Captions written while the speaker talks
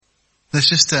Let's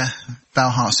just bow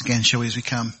our hearts again, shall we, as we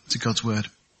come to God's word.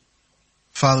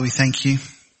 Father, we thank you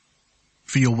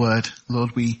for your word.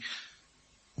 Lord, we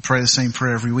pray the same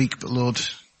prayer every week, but Lord,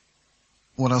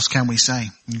 what else can we say?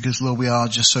 Because Lord, we are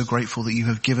just so grateful that you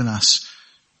have given us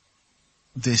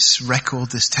this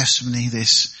record, this testimony,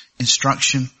 this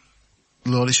instruction.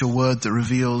 Lord, it's your word that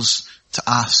reveals to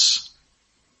us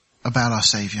about our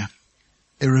Savior.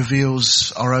 It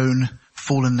reveals our own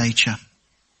fallen nature.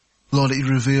 Lord, it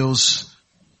reveals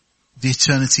the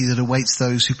eternity that awaits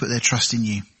those who put their trust in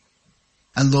you.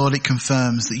 And Lord, it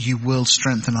confirms that you will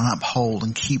strengthen and uphold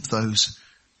and keep those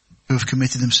who have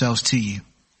committed themselves to you.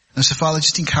 And so Father,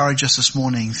 just encourage us this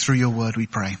morning through your word, we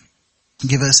pray.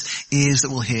 Give us ears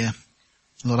that will hear.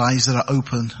 Lord, eyes that are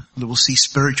open, that will see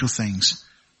spiritual things.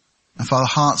 And Father,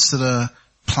 hearts that are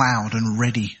plowed and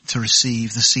ready to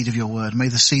receive the seed of your word. May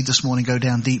the seed this morning go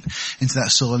down deep into that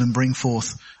soil and bring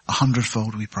forth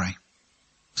 100-fold, we pray.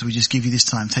 So we just give you this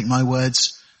time. Take my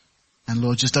words and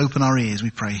Lord, just open our ears, we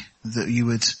pray, that you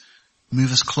would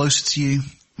move us closer to you,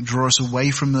 draw us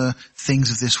away from the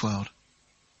things of this world,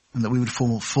 and that we would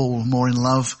fall more in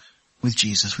love with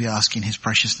Jesus. We ask in his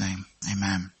precious name.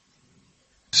 Amen.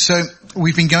 So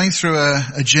we've been going through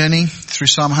a journey through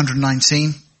Psalm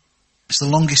 119. It's the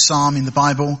longest psalm in the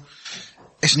Bible.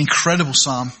 It's an incredible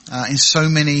psalm in so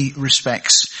many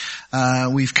respects.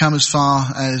 We've come as far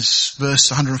as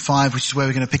verse 105, which is where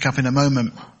we're going to pick up in a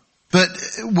moment. But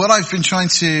what I've been trying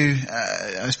to,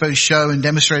 show and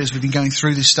demonstrate as we've been going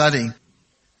through this study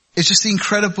is just the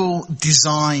incredible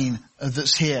design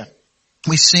that's here.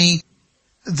 We see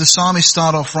the psalmist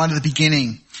start off right at the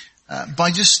beginning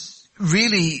by just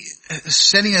really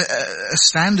setting a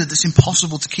standard that's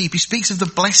impossible to keep. He speaks of the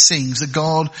blessings that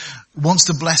God wants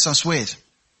to bless us with.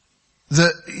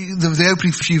 The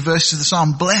opening few verses of the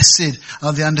psalm, blessed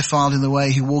are the undefiled in the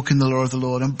way who walk in the law of the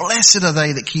Lord, and blessed are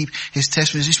they that keep his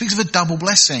testimonies. He speaks of a double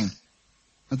blessing.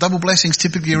 A double blessing is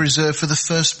typically reserved for the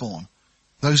firstborn,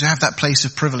 those who have that place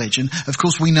of privilege. And of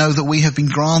course we know that we have been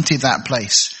granted that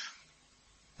place.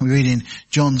 We read in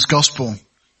John's Gospel,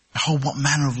 behold, what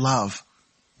manner of love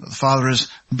that the Father has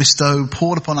bestowed,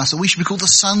 poured upon us, that we should be called the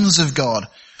sons of God.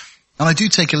 And I do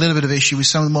take a little bit of issue with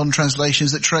some of the modern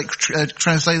translations that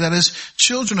translate that as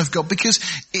children of God, because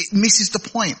it misses the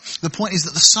point. The point is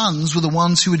that the sons were the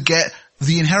ones who would get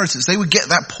the inheritance. They would get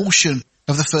that portion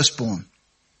of the firstborn.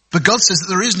 But God says that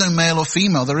there is no male or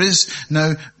female. There is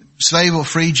no slave or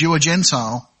free, Jew or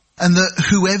Gentile. And that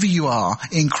whoever you are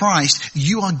in Christ,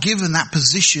 you are given that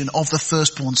position of the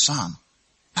firstborn son.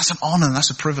 That's an honor, and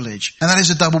that's a privilege. And that is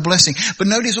a double blessing. But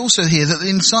notice also here that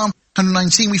in Psalm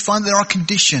 119 we find there are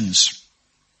conditions.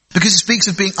 Because it speaks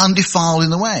of being undefiled in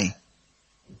the way.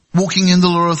 Walking in the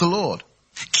law of the Lord.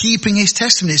 Keeping his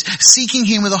testimonies. Seeking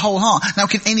him with a whole heart. Now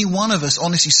can any one of us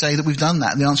honestly say that we've done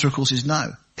that? And the answer of course is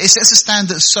no. It sets a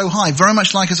standard so high. Very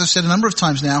much like, as I've said a number of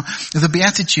times now, the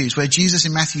Beatitudes, where Jesus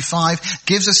in Matthew 5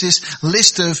 gives us this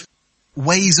list of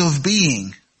ways of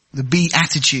being. The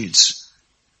Beatitudes.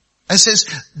 And says,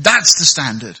 that's the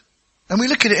standard. And we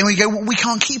look at it and we go, well, we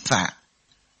can't keep that.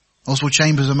 Oswald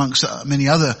Chambers, amongst many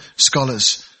other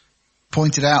scholars,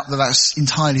 pointed out that that's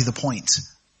entirely the point.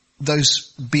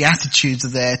 Those Beatitudes are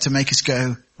there to make us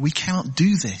go, we cannot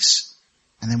do this.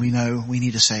 And then we know we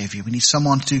need a Saviour. We need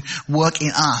someone to work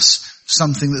in us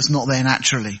something that's not there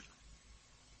naturally.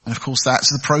 And of course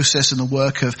that's the process and the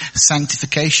work of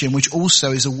sanctification, which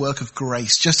also is a work of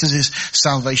grace, just as is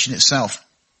salvation itself.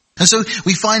 And so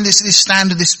we find this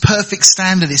standard, this perfect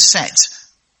standard is set.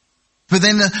 But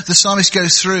then the psalmist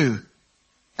goes through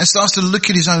and starts to look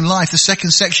at his own life, the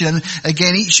second section. And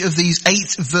again, each of these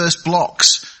 8 verse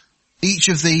blocks, each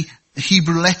of the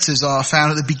Hebrew letters are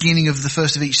found at the beginning of the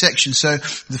first of each section. So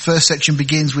the first section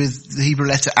begins with the Hebrew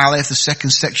letter Aleph, the second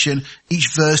section,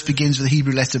 each verse begins with the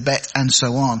Hebrew letter Bet, and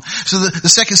so on. So the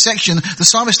second section, the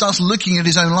psalmist starts looking at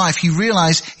his own life. He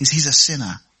realizes he's a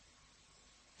sinner.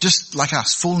 Just like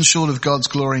us, fallen short of God's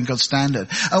glory and God's standard.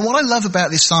 And what I love about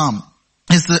this psalm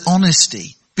is the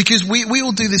honesty. Because we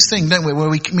all do this thing, don't we, where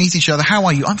we meet each other. How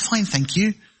are you? I'm fine, thank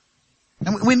you.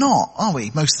 And we're not, are we,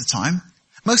 most of the time?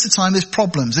 Most of the time there's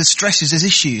problems, there's stresses, there's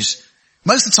issues.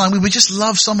 Most of the time we would just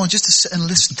love someone just to sit and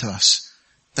listen to us.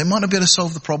 They might not be able to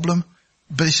solve the problem,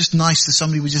 but it's just nice that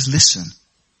somebody would just listen.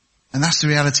 And that's the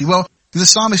reality. Well, the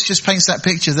psalmist just paints that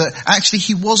picture that actually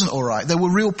he wasn't alright. There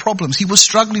were real problems. He was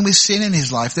struggling with sin in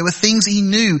his life. There were things that he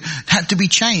knew had to be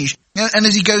changed. And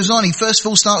as he goes on, he first of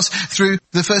all starts through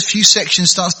the first few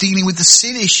sections, starts dealing with the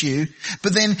sin issue,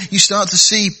 but then you start to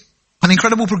see An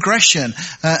incredible progression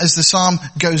as the psalm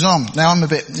goes on. Now I'm a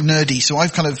bit nerdy, so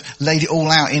I've kind of laid it all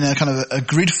out in a kind of a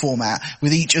grid format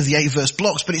with each of the 8 verse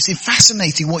blocks, but it's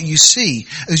fascinating what you see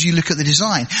as you look at the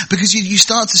design, because you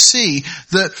start to see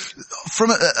that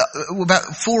from about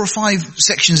 4 or 5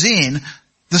 sections in,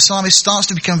 the psalmist starts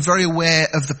to become very aware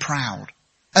of the proud.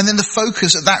 And then the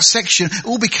focus of that section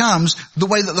all becomes the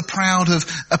way that the proud have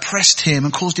oppressed him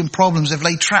and caused him problems, they've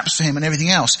laid traps for him and everything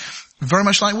else. Very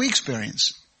much like we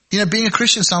experience. You know, being a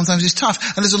Christian sometimes is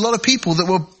tough. And there's a lot of people that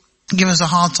will give us a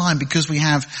hard time because we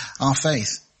have our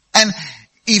faith. And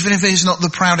even if it's not the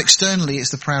proud externally,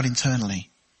 it's the proud internally.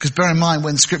 Because bear in mind,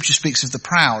 when Scripture speaks of the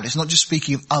proud, it's not just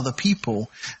speaking of other people,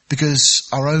 because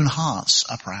our own hearts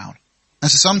are proud. And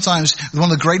so sometimes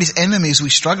one of the greatest enemies we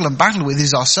struggle and battle with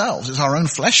is ourselves. It's our own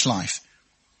flesh life.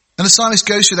 And the psalmist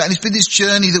goes through that. And it's been this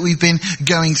journey that we've been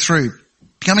going through.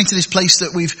 Coming to this place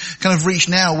that we've kind of reached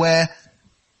now where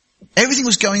everything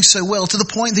was going so well, to the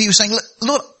point that he was saying,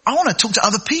 Lord, I want to talk to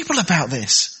other people about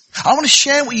this. I want to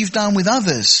share what you've done with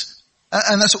others.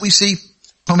 And that's what we see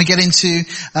when we get into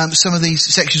some of these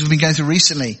sections we've been going through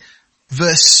recently.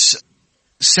 Verse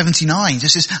 79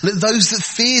 just says, let those that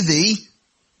fear thee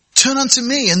turn unto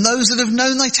me, and those that have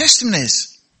known thy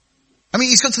testimonies. I mean,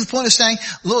 he's got to the point of saying,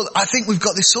 Lord, I think we've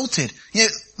got this sorted. You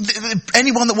know,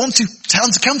 anyone that wants to tell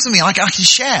them to come to me, I can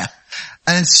share.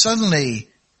 And then suddenly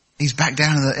he's back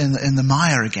down in the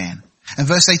mire again. And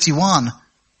verse 81,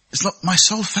 it's like, my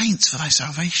soul faints for thy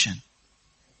salvation,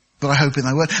 but I hope in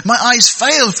thy word. My eyes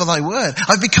fail for thy word.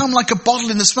 I've become like a bottle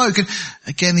in the smoke. And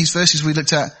again, these verses we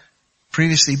looked at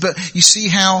previously, but you see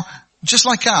how, just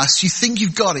like us, you think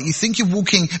you've got it. You think you're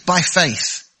walking by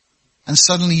faith. And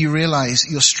suddenly you realize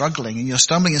you're struggling and you're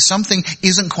stumbling and something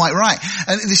isn't quite right.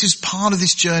 And this is part of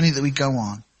this journey that we go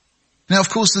on. Now, of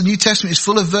course, the New Testament is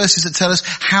full of verses that tell us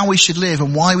how we should live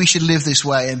and why we should live this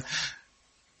way.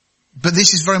 But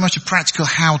this is very much a practical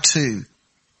how-to.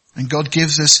 And God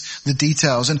gives us the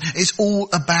details. And it's all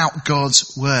about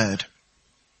God's word.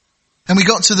 And we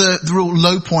got to the real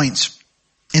low point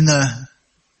in the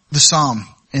psalm,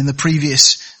 in the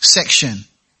previous section,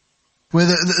 where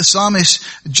the psalmist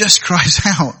just cries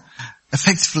out,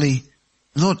 effectively,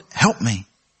 Lord, help me.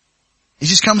 It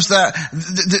just comes to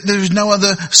that there is no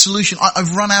other solution.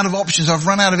 I've run out of options. I've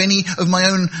run out of any of my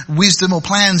own wisdom or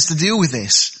plans to deal with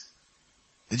this.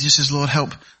 It just says, Lord,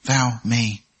 help thou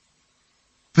me.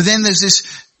 But then there's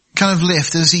this kind of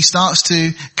lift as he starts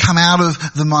to come out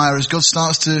of the mire, as God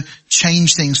starts to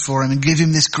change things for him and give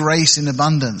him this grace in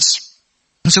abundance.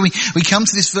 And so we come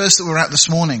to this verse that we're at this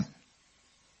morning.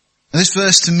 And this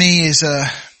verse to me is a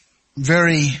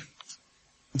very,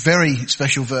 very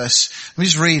special verse. Let me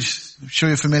just read. I'm sure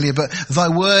you're familiar, but thy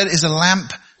word is a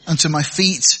lamp unto my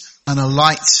feet and a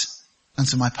light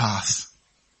unto my path.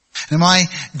 Now my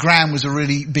gran was a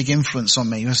really big influence on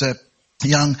me. As a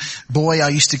young boy, I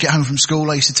used to get home from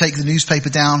school. I used to take the newspaper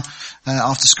down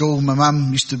after school. My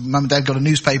mum and dad got a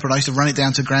newspaper and I used to run it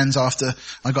down to Gran's after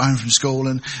I got home from school,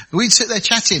 and we'd sit there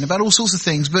chatting about all sorts of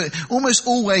things, but almost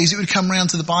always it would come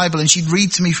round to the Bible, and she'd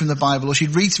read to me from the Bible, or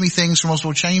she'd read to me things from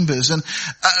Oswald Chambers. And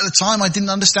at the time I didn't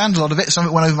understand a lot of it. Some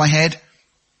of it went over my head,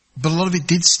 but a lot of it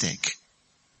did stick.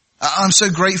 I'm so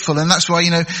grateful, and that's why,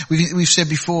 you know, we've said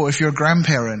before, if you're a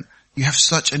grandparent, you have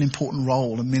such an important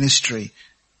role and ministry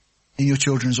in your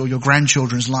children's or your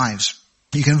grandchildren's lives.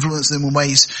 You can influence them in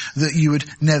ways that you would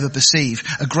never perceive.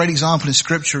 A great example in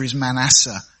Scripture is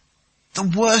Manasseh,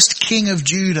 the worst king of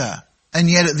Judah. And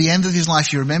yet at the end of his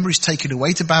life, you remember, he's taken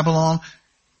away to Babylon,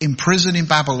 imprisoned in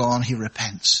Babylon, he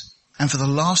repents. And for the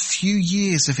last few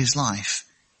years of his life,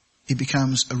 he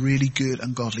becomes a really good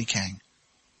and godly king.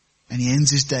 And he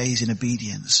ends his days in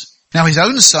obedience. Now his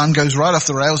own son goes right off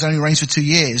the rails, only reigns for 2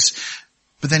 years.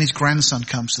 But then his grandson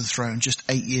comes to the throne, just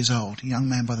 8 years old, a young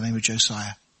man by the name of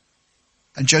Josiah.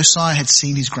 And Josiah had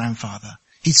seen his grandfather.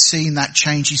 He'd seen that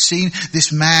change. He'd seen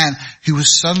this man who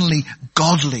was suddenly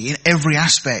godly in every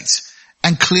aspect.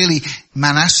 And clearly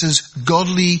Manasseh's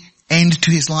godly end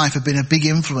to his life had been a big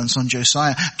influence on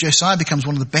Josiah. Josiah becomes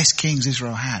one of the best kings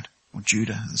Israel had, or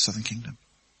Judah, the southern kingdom.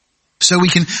 So we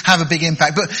can have a big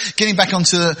impact. But getting back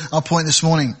onto our point this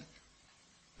morning,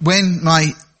 when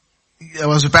I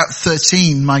was about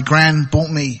 13, my gran bought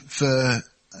me for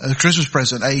a Christmas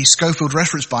present a Schofield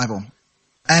Reference Bible.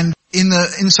 And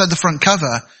inside the front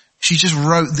cover, she just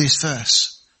wrote this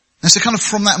verse. And so kind of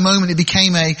from that moment, it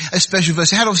became a special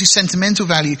verse. It had obviously sentimental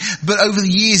value, but over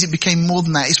the years, it became more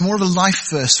than that. It's more of a life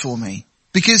verse for me,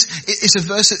 because it's a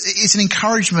verse, it's an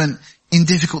encouragement in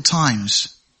difficult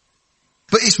times.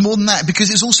 But it's more than that,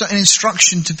 because it's also an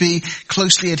instruction to be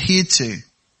closely adhered to.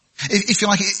 If you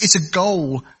like, it's a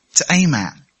goal to aim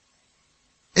at.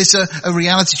 It's a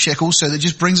reality check also that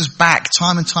just brings us back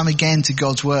time and time again to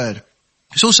God's word.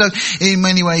 It's also in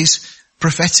many ways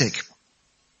prophetic.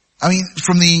 I mean,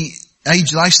 from the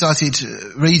age that I started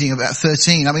reading, about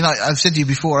 13, I mean, I've said to you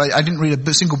before, I didn't read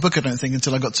a single book, I don't think,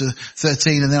 until I got to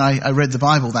 13, and then I read the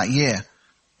Bible that year.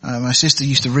 My sister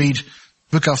used to read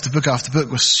book after book after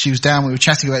book. She was down, we were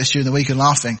chatting about this during the week and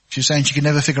laughing. She was saying she could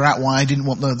never figure out why I didn't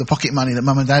want the pocket money that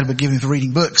mum and dad were giving for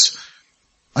reading books.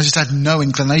 I just had no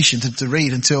inclination to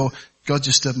read until God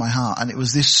just stirred my heart. And it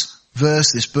was this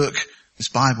verse, this book, this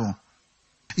Bible.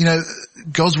 You know,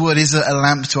 God's word is a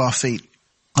lamp to our feet,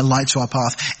 a light to our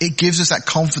path. It gives us that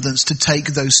confidence to take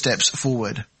those steps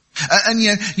forward. And you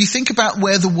know, you think about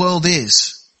where the world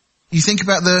is. You think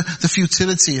about the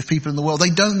futility of people in the world.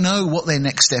 They don't know what their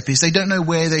next step is. They don't know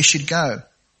where they should go.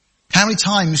 How many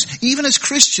times, even as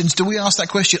Christians, do we ask that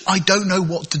question, I don't know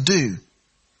what to do?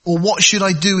 Or what should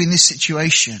I do in this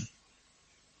situation?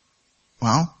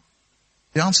 Well,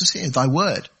 the answer's here. Thy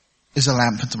word is a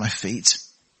lamp unto my feet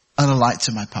and a light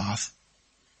to my path.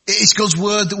 It's God's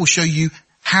word that will show you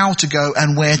how to go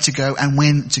and where to go and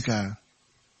when to go.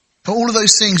 But all of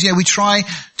those things, we try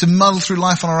to muddle through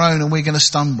life on our own and we're going to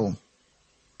stumble.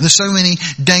 There's so many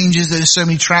dangers, there's so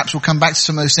many traps. We'll come back to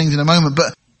some of those things in a moment.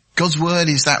 But God's word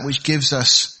is that which gives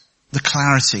us the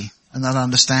clarity and that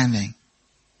understanding.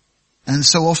 And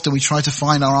so often we try to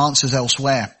find our answers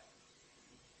elsewhere.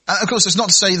 Of course, it's not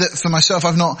to say that for myself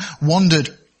I've not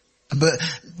wandered, but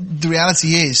the reality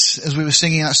is, as we were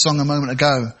singing that song a moment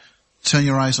ago, turn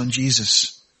your eyes on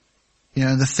Jesus.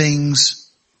 The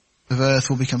things of earth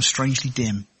will become strangely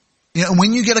dim. And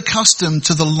when you get accustomed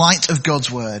to the light of God's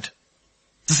word,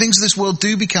 the things of this world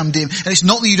do become dim. And it's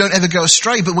not that you don't ever go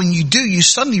astray, but when you do, you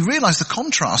suddenly realize the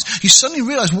contrast. You suddenly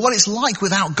realize what it's like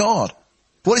without God.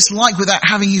 What it's like without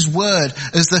having his word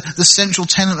as the central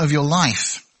tenet of your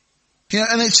life.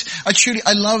 And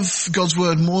I love God's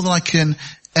word more than I can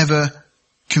ever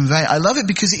convey. I love it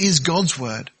because it is God's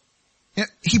word.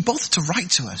 He bothered to write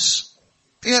to us.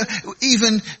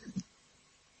 Even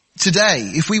today,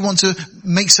 if we want to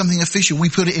make something official, we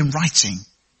put it in writing.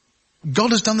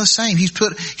 God has done the same. He's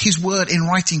put his word in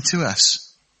writing to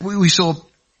us. We saw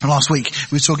last week,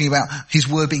 we were talking about his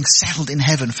word being settled in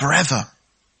heaven forever.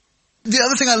 The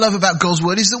other thing I love about God's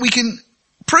word is that we can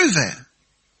prove it.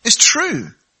 It's true.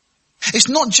 It's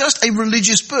not just a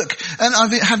religious book. And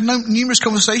I've had numerous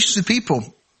conversations with people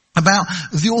about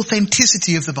the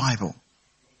authenticity of the Bible.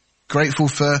 Grateful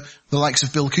for the likes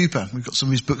of Bill Cooper. We've got some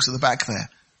of his books at the back there,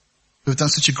 who have done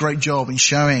such a great job in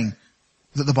showing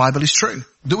that the Bible is true.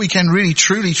 That we can really,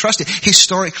 truly trust it.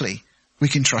 Historically, we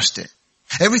can trust it.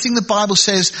 Everything the Bible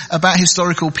says about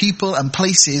historical people and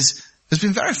places has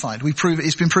been verified.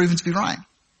 It's been proven to be right.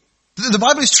 The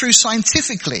Bible is true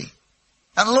scientifically.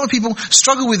 And a lot of people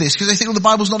struggle with this because they think, well, the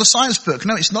Bible's not a science book.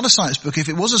 No, it's not a science book. If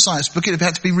it was a science book, it would have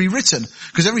had to be rewritten.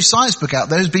 Because every science book out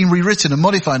there has been rewritten and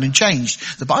modified and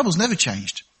changed. The Bible's never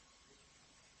changed.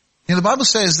 The Bible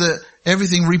says that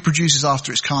everything reproduces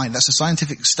after its kind. That's a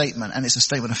scientific statement, and it's a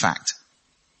statement of fact.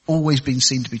 Always been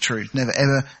seen to be true. Never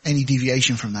ever any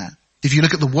deviation from that. If you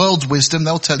look at the world's wisdom,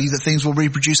 they'll tell you that things will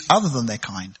reproduce other than their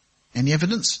kind. Any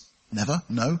evidence? Never.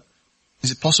 No.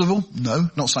 Is it possible? No,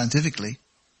 not scientifically.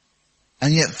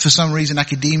 And yet, for some reason,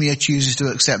 academia chooses to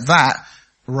accept that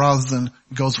rather than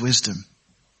God's wisdom.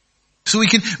 So we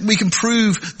can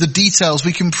prove the details.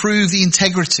 We can prove the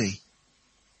integrity.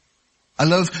 I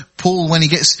love Paul when he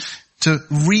gets to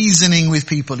reasoning with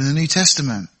people in the New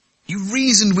Testament. He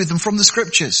reasoned with them from the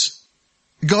scriptures.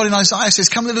 God in Isaiah says,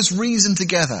 come, let us reason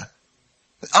together.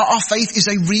 Our faith is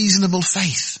a reasonable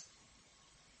faith.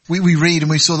 We read,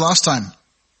 and we saw last time,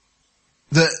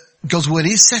 that God's word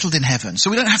is settled in heaven. So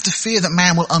we don't have to fear that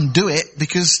man will undo it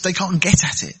because they can't get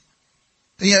at it.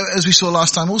 As we saw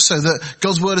last time also, that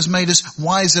God's word has made us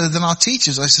wiser than our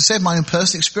teachers. As I said, my own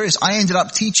personal experience, I ended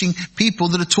up teaching people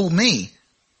that had taught me.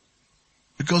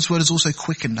 But God's word has also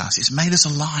quickened us. It's made us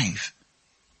alive.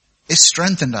 It's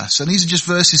strengthened us. And these are just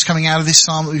verses coming out of this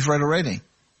psalm that we've read already.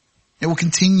 It will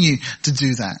continue to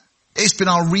do that. It's been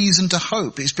our reason to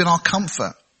hope. It's been our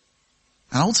comfort.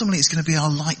 And ultimately it's going to be our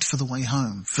light for the way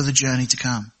home, for the journey to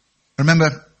come. I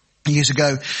remember years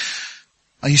ago,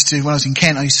 when I was in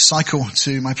Kent, I used to cycle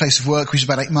to my place of work, which is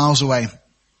about 8 miles away.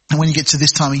 And when you get to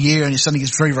this time of year and it suddenly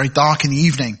gets very, very dark in the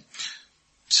evening,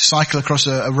 cycle across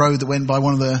a road that went by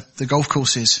one of the golf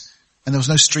courses, and there was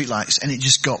no street lights, and it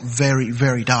just got very,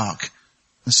 very dark.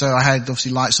 And so I had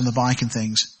obviously lights on the bike and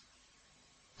things.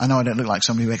 I know I don't look like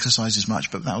somebody who exercises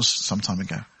much, but that was some time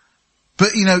ago.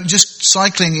 But, just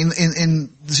cycling in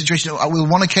the situation,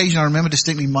 with one occasion I remember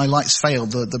distinctly my lights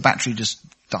failed, the battery just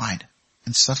died.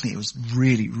 And suddenly it was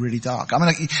really, really dark. I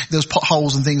mean, there was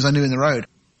potholes and things I knew in the road.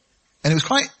 And it was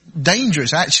quite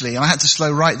dangerous, actually, and I had to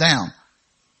slow right down.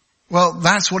 Well,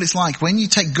 that's what it's like. When you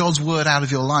take God's word out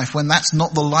of your life, when that's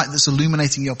not the light that's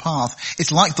illuminating your path,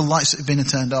 it's like the lights that have been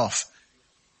turned off.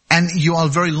 And you are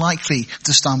very likely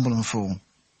to stumble and fall.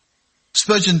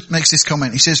 Spurgeon makes this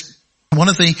comment. He says, one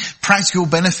of the practical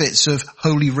benefits of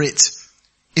Holy Writ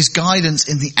is guidance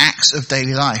in the acts of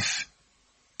daily life.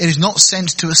 It is not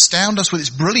sent to astound us with its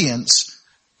brilliance,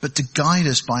 but to guide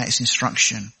us by its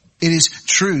instruction. It is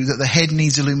true that the head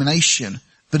needs illumination,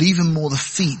 but even more the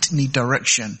feet need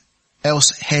direction,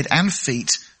 else head and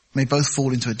feet may both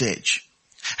fall into a ditch.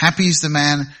 Happy is the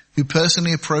man who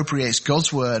personally appropriates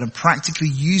God's word and practically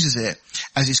uses it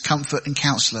as his comfort and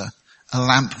counselor, a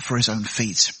lamp for his own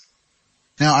feet.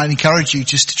 Now, I encourage you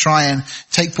just to try and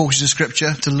take portions of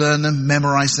scripture, to learn them,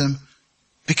 memorize them,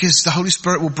 because the Holy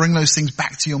Spirit will bring those things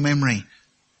back to your memory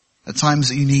at times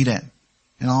that you need it.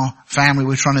 In our family,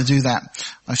 we're trying to do that.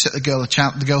 I've set the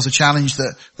girls a challenge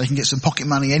that they can get some pocket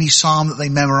money. Any psalm that they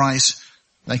memorize,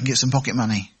 they can get some pocket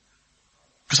money.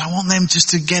 Because I want them just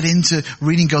to get into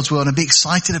reading God's word and be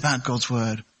excited about God's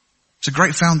word. It's a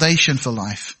great foundation for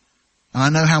life. And I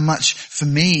know how much, for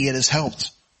me, it has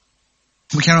helped.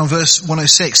 We carry on verse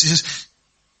 106. It says,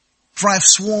 for I have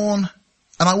sworn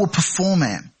and I will perform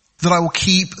it, that I will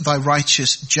keep thy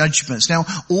righteous judgments. Now,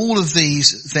 all of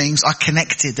these things are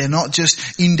connected. They're not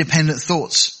just independent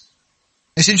thoughts.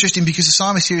 It's interesting because the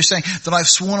psalmist here is saying that I've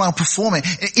sworn I'll perform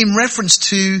it in reference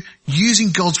to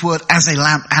using God's word as a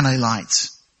lamp and a light.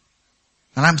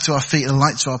 A lamp to our feet and a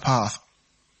light to our path.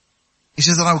 He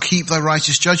says that I will keep thy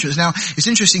righteous judgments. Now, it's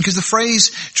interesting because the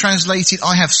phrase translated,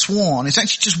 I have sworn, it's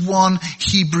actually just one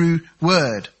Hebrew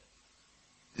word.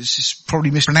 This is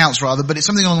probably mispronounced rather, but it's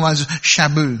something along the lines of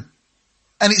shabu.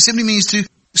 And it simply means to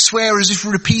swear as if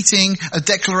repeating a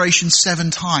declaration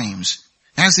 7 times.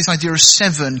 It has this idea of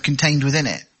 7 contained within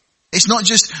it. It's not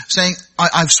just saying,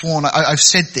 I've sworn, I've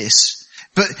said this,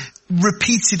 but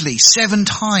repeatedly, 7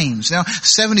 times. Now,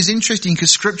 7 is interesting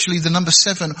because scripturally the number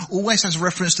 7 always has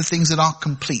reference to things that are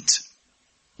complete.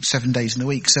 7 days in a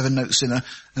week, 7 notes in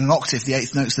an octave, the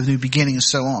 8th note's the new beginning and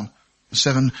so on.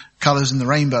 7 colours in the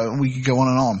rainbow, and we could go on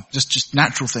and on. Just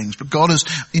natural things. But God has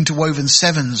interwoven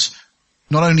 7s,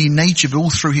 not only in nature, but all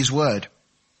through his word.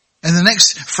 And the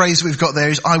next phrase we've got there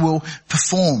is, I will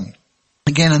perform.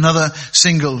 Again, another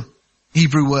single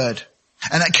Hebrew word.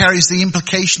 And that carries the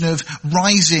implication of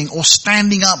rising or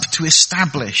standing up to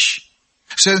establish.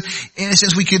 So, in a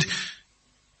sense, we could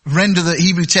render the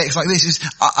Hebrew text like this, is,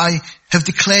 I have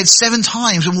declared 7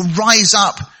 times and will rise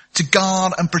up to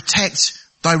guard and protect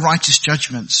thy righteous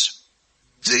judgments.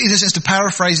 So in a sense, to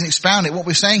paraphrase and expound it, what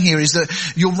we're saying here is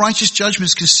that your righteous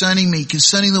judgments concerning me,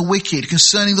 concerning the wicked,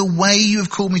 concerning the way you have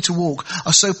called me to walk,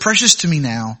 are so precious to me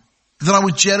now that I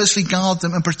would jealously guard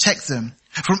them and protect them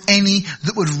from any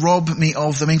that would rob me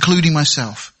of them, including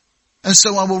myself. And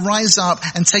so I will rise up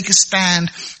and take a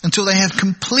stand until they have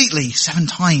completely, 7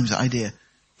 times that idea,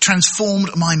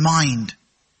 transformed my mind.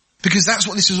 Because that's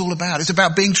what this is all about. It's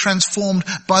about being transformed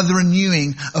by the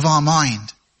renewing of our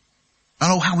mind.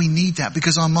 And oh, how we need that,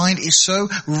 because our mind is so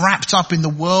wrapped up in the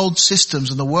world's systems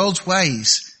and the world's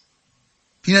ways.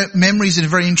 You know, memory is a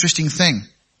very interesting thing.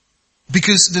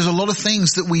 Because there's a lot of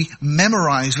things that we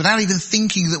memorize without even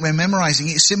thinking that we're memorizing.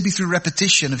 It's simply through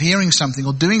repetition of hearing something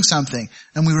or doing something,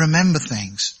 and we remember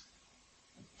things.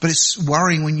 But it's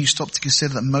worrying when you stop to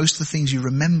consider that most of the things you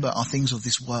remember are things of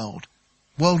this world.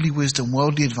 Worldly wisdom,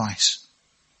 worldly advice.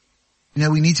 You know,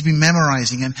 we need to be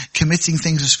memorizing and committing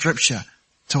things of scripture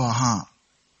to our heart.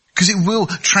 Because it will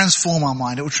transform our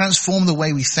mind. It will transform the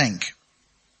way we think.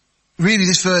 Really,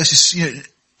 this verse is, you know,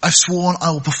 I've sworn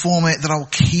I will perform it, that I will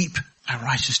keep my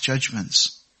righteous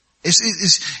judgments.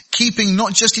 It's keeping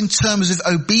not just in terms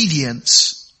of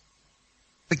obedience,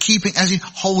 but keeping as in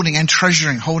holding and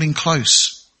treasuring, holding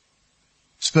close.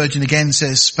 Spurgeon again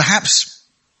says, perhaps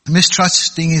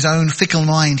mistrusting his own fickle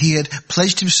mind, he had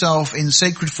pledged himself in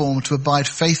sacred form to abide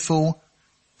faithful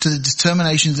to the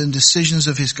determinations and decisions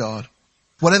of his God.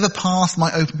 Whatever path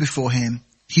might open before him,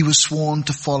 he was sworn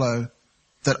to follow,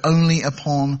 that only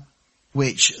upon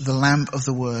which the lamp of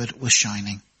the word was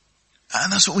shining.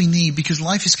 And that's what we need, because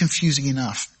life is confusing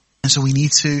enough. And so we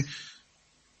need to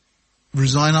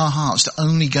resign our hearts to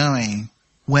only going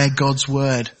where God's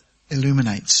word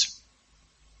illuminates.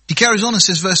 He carries on and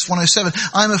says, verse 107,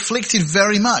 I am afflicted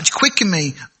very much. Quicken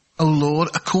me, O Lord,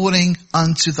 according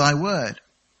unto thy word.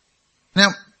 Now,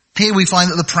 here we find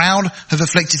that the proud have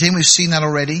afflicted him. We've seen that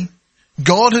already.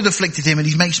 God had afflicted him, and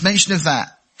he makes mention of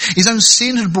that. His own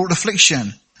sin had brought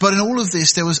affliction. But in all of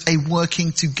this, there was a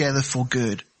working together for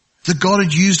good. that God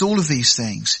had used all of these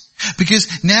things.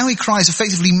 Because now he cries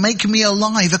effectively, make me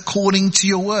alive according to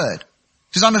your word.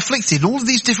 Because I'm afflicted in all of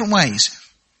these different ways.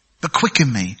 But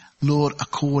quicken me, Lord,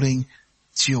 according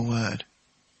to your word.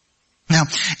 Now,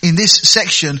 in this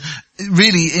section,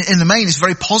 really, in the main, it's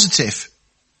very positive.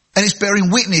 And it's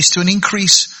bearing witness to an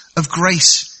increase of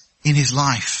grace in his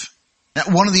life. Now,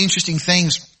 one of the interesting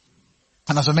things,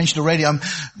 and as I mentioned already, I'm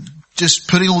just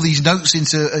putting all these notes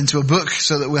into a book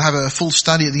so that we'll have a full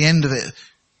study at the end of it.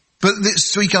 But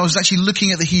this week I was actually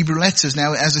looking at the Hebrew letters.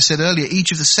 Now, as I said earlier,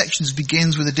 each of the sections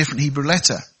begins with a different Hebrew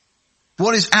letter.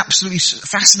 What is absolutely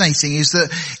fascinating is that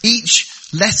each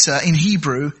letter in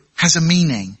Hebrew has a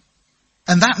meaning.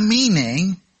 And that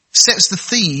meaning sets the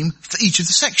theme for each of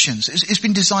the sections. It's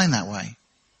been designed that way.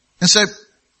 And so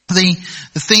the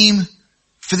theme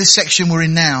for this section we're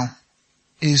in now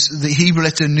is the Hebrew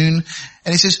letter nun.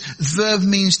 And it says, the verb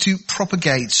means to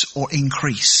propagate or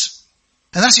increase.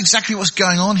 And that's exactly what's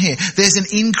going on here. There's an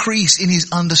increase in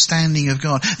his understanding of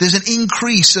God. There's an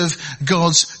increase of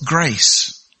God's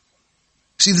grace.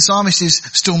 See, the psalmist is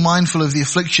still mindful of the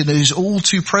affliction that is all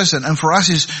too present, and for us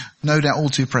is no doubt all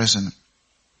too present.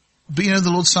 But you know, the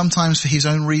Lord sometimes for his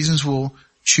own reasons will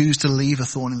choose to leave a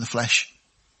thorn in the flesh.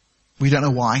 We don't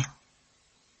know why.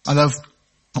 I love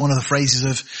one of the phrases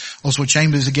of Oswald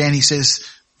Chambers again. He says,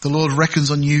 the Lord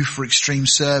reckons on you for extreme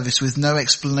service with no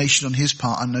explanation on his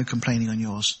part and no complaining on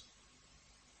yours.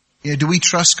 You know, do we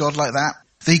trust God like that?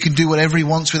 That he can do whatever he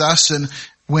wants with us and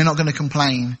we're not going to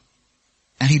complain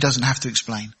and he doesn't have to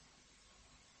explain.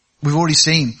 We've already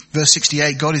seen verse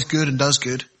 68, God is good and does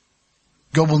good.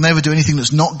 God will never do anything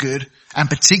that's not good, and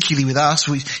particularly with us,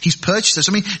 he's purchased us.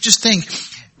 I mean, just think,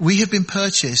 we have been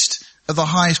purchased at the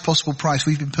highest possible price.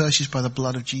 We've been purchased by the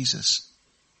blood of Jesus.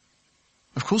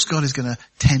 Of course God is going to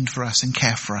tend for us and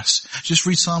care for us. Just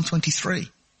read Psalm 23.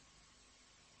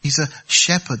 He's a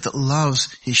shepherd that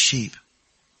loves his sheep.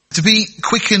 To be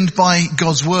quickened by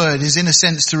God's word is in a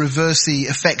sense to reverse the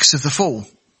effects of the fall.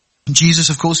 Jesus,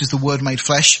 of course, is the word made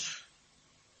flesh.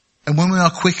 And when we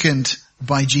are quickened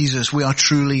by Jesus, we are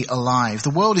truly alive. The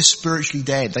world is spiritually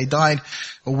dead.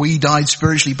 We died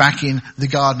spiritually back in the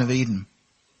Garden of Eden.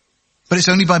 But it's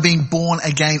only by being born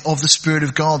again of the Spirit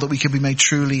of God that we can be made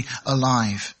truly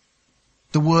alive.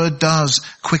 The word does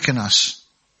quicken us.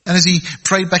 And as he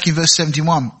prayed back in verse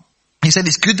 71, he said,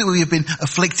 it's good that we have been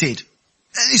afflicted.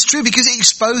 It's true because it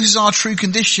exposes our true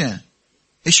condition.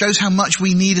 It shows how much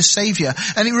we need a saviour.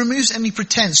 And it removes any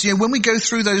pretense. You know, when we go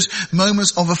through those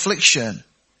moments of affliction,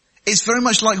 it's very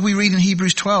much like we read in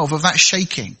Hebrews 12 of that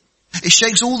shaking. It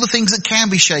shakes all the things that can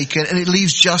be shaken and it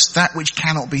leaves just that which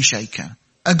cannot be shaken.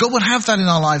 And God will have that in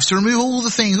our lives to remove all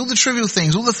the things, all the trivial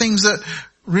things, all the things that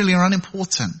really are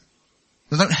unimportant.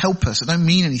 They don't help us. They don't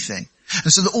mean anything.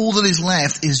 And so that all that is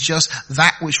left is just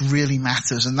that which really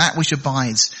matters, and that which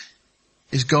abides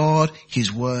is God,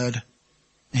 his word,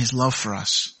 and his love for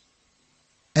us.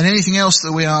 And anything else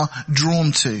that we are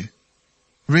drawn to,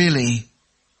 really,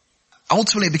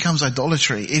 ultimately it becomes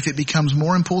idolatry if it becomes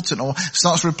more important or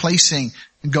starts replacing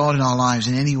God in our lives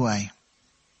in any way.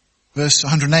 Verse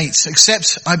 108,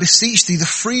 accept, I beseech thee, the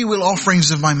free will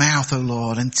offerings of my mouth, O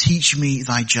Lord, and teach me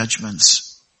thy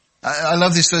judgments. I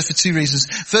love this verse for two reasons.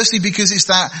 Firstly, because it's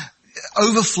that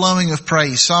overflowing of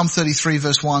praise. Psalm 33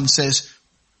 verse 1 says,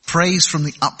 praise from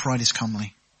the upright is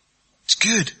comely. It's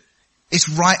good. It's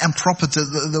right and proper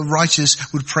that the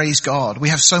righteous would praise God. We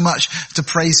have so much to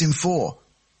praise him for.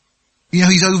 You know,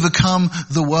 he's overcome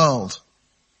the world.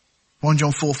 1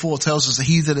 John 4:4 tells us that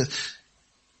he that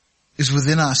is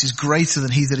within us is greater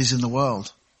than he that is in the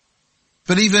world.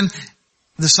 But even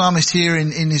the psalmist here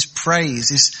in his praise,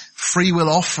 this free will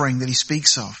offering that he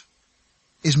speaks of,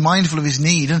 is mindful of his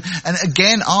need and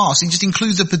again asks, he just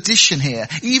includes a petition here.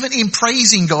 Even in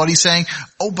praising God, he's saying,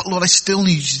 oh, but Lord, I still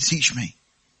need you to teach me.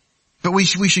 But we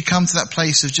should come to that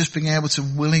place of just being able to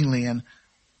willingly and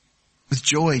with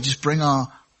joy just bring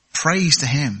our praise to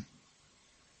him.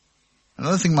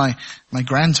 Another thing my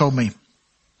gran told me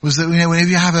was that, you know, whenever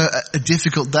you have a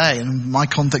difficult day, and my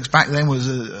context back then was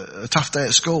a tough day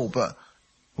at school, but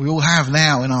we all have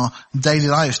now in our daily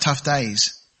lives tough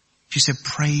days. She said,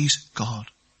 praise God.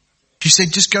 She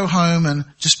said, just go home and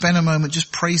just spend a moment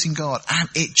just praising God, and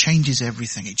it changes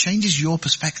everything. It changes your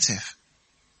perspective.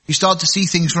 You start to see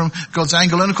things from God's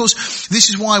angle. And of course, this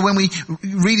is why when we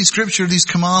read in scripture these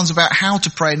commands about how to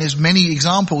pray, and there's many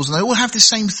examples, and they all have the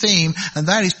same theme, and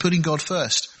that is putting God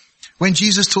first. When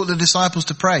Jesus taught the disciples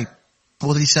to pray,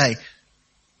 what did he say?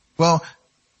 Well,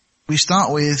 we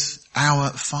start with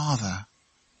our Father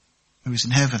who is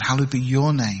in heaven. Hallowed be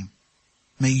your name.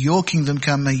 May your kingdom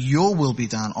come. May your will be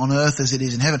done on earth as it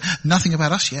is in heaven. Nothing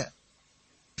about us yet.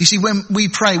 You see, when we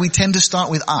pray, we tend to start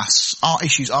with us, our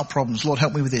issues, our problems. Lord,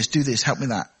 help me with this, help me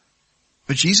that.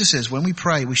 But Jesus says when we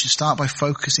pray, we should start by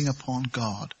focusing upon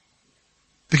God.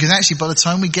 Because actually, by the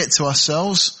time we get to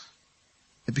ourselves,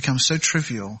 it becomes so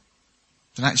trivial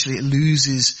that actually it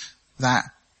loses that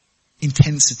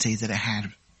intensity that it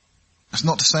had. That's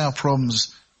not to say our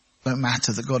problems don't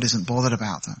matter, that God isn't bothered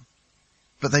about them.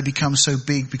 But they become so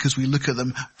big because we look at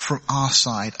them from our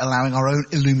side, allowing our own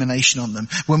illumination on them.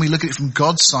 When we look at it from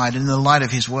God's side and in the light of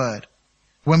His Word,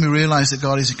 when we realize that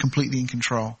God is completely in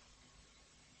control,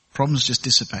 problems just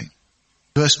dissipate.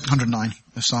 Verse 109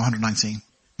 of Psalm 119.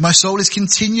 My soul is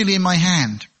continually in my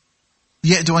hand,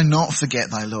 yet do I not forget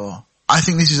thy law. I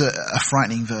think this is a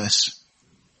frightening verse.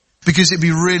 Because it'd be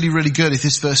really, really good if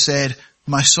this verse said,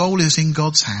 my soul is in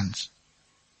God's hands.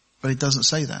 But it doesn't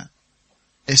say that.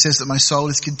 It says that my soul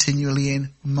is continually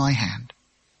in my hand.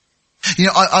 You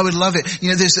know, I would love it. You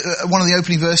know, there's one of the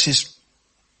opening verses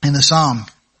in the Psalm,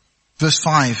 verse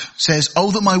 5 says,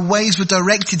 oh, that my ways were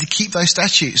directed to keep thy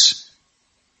statutes.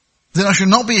 Then I shall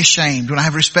not be ashamed when I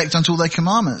have respect unto all thy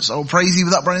commandments. I will praise thee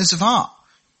with uprightness of heart.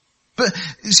 But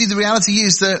you see, the reality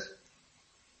is that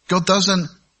God doesn't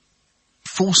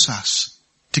force us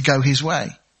to go His way.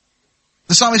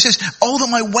 The psalmist says, oh, that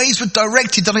my ways were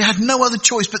directed, that I had no other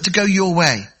choice but to go your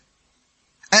way.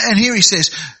 And here he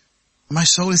says, my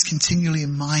soul is continually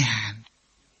in my hand.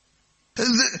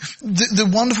 The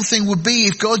wonderful thing would be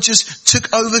if God just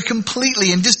took over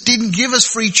completely and just didn't give us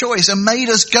free choice and made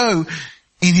us go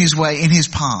in His way, in His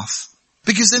path.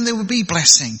 Because then there would be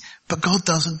blessing. But God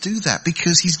doesn't do that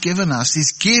because He's given us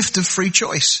this gift of free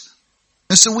choice.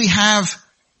 And so we have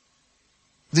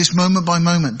this moment by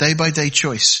moment, day by day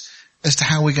choice as to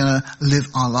how we're going to live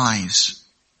our lives.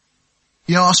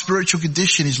 You know, our spiritual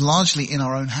condition is largely in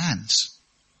our own hands.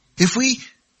 If we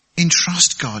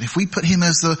entrust God, if we put Him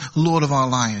as the Lord of our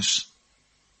lives,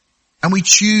 and we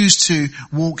choose to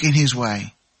walk in His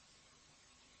way,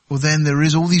 well then there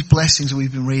is all these blessings that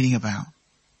we've been reading about.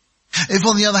 If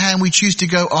on the other hand we choose to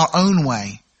go our own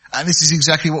way, and this is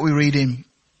exactly what we read in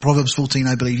Proverbs 14,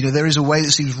 I believe, you know, there is a way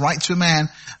that seems right to a man,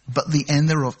 but the end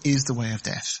thereof is the way of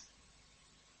death.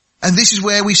 And this is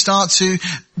where we start to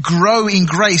grow in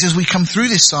grace as we come through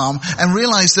this psalm and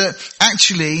realize that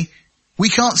actually we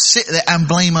can't sit there and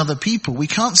blame other people. We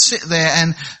can't sit there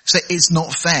and say it's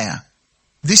not fair.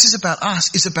 This is about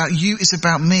us. It's about you. It's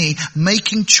about me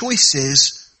making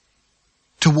choices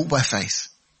to walk by faith.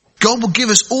 God will give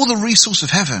us all the resource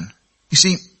of heaven. You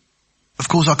see, of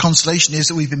course, our consolation is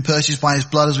that we've been purchased by His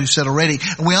blood, as we've said already,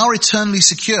 and we are eternally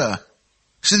secure.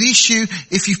 So the issue,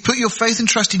 if you've put your faith and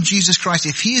trust in Jesus Christ,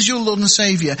 if He is your Lord and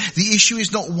Savior, the issue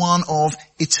is not one of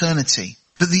eternity,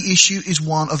 but the issue is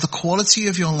one of the quality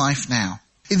of your life now.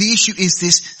 The issue is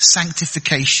this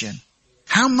sanctification.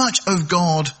 How much of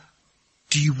God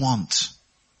do you want?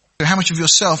 How much of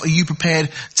yourself are you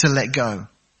prepared to let go?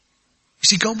 You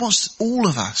see, God wants all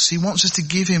of us. He wants us to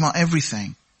give Him our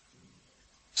everything.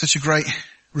 Such a great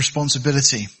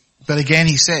responsibility. But again,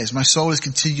 He says, my soul is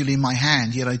continually in my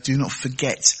hand, yet I do not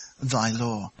forget thy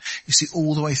law. You see,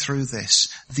 all the way through this,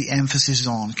 the emphasis is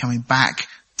on coming back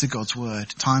to God's word,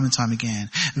 time and time again.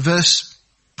 Verse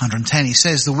 110, he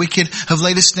says, the wicked have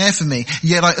laid a snare for me,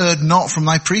 yet I erred not from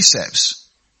thy precepts.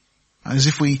 As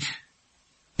if we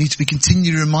need to be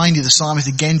continually reminded, the psalmist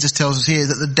again just tells us here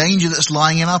that the danger that's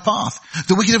lying in our path.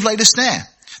 The wicked have laid a snare.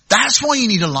 That's why you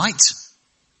need a light.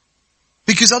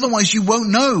 Because otherwise you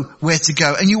won't know where to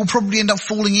go and you will probably end up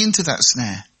falling into that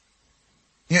snare.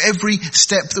 You know, every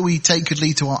step that we take could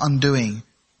lead to our undoing.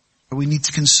 But we need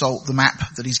to consult the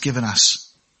map that He's given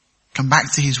us. Come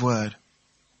back to His word.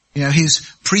 You know, His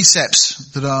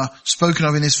precepts that are spoken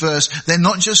of in this verse, they're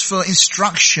not just for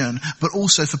instruction, but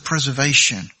also for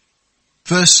preservation.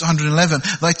 Verse 111,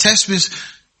 thy testimonies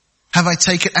have I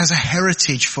taken as a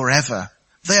heritage forever.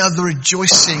 They are the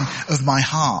rejoicing of my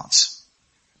heart.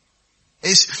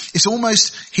 It's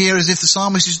almost here as if the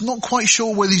psalmist is not quite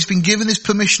sure whether he's been given this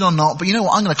permission or not, but you know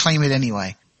what, I'm going to claim it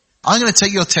anyway. I'm going to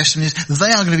take your testimonies. They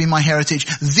are going to be my heritage.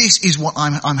 This is what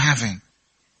I'm having.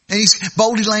 And he's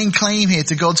boldly laying claim here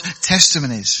to God's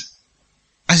testimonies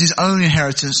as his own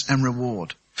inheritance and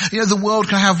reward. You know, the world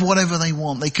can have whatever they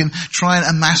want. They can try and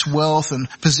amass wealth and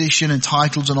position and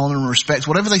titles and honor and respect,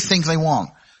 whatever they think they want.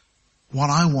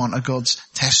 What I want are God's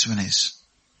testimonies.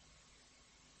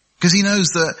 Because he knows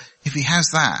that if he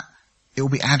has that, it will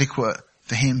be adequate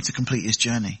for him to complete his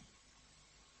journey.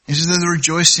 He says, they're the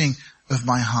rejoicing of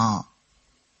my heart.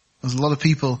 There's a lot of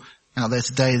people out there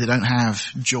today that don't have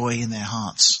joy in their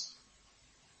hearts.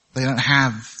 They don't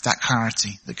have that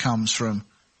clarity that comes from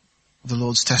the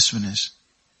Lord's testimonies.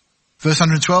 Verse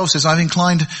 112 says, I've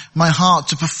inclined my heart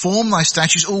to perform thy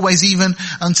statutes always, even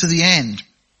unto the end.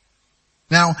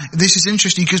 Now, this is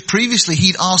interesting because previously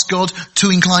he'd asked God to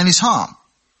incline his heart.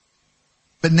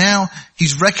 But now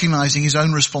he's recognizing his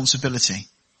own responsibility,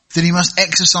 that he must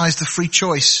exercise the free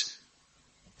choice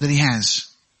that he has.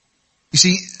 You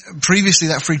see, previously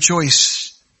that free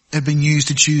choice had been used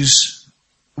to choose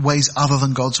ways other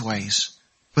than God's ways.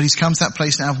 But he's come to that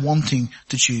place now of wanting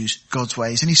to choose God's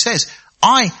ways. And he says,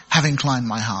 I have inclined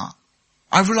my heart.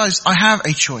 I've realized I have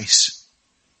a choice.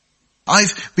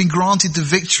 I've been granted the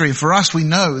victory. For us, we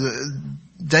know that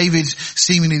David,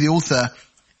 seemingly the author,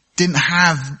 didn't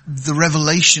have the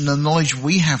revelation and knowledge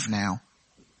we have now.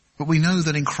 But we know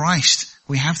that in Christ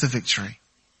we have the victory.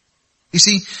 You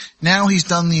see, now he's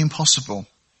done the impossible.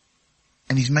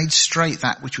 And he's made straight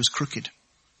that which was crooked.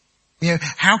 You know,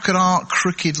 how could our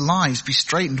crooked lives be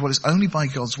straightened? Well, it's only by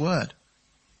God's word.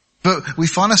 But we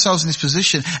find ourselves in this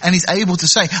position, and he's able to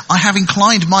say, I have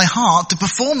inclined my heart to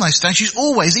perform thy statutes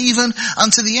always, even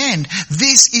unto the end.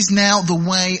 This is now the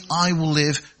way I will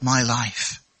live my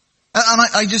life. And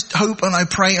I just hope and I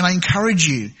pray and I encourage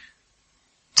you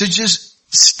to just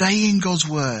stay in God's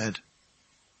word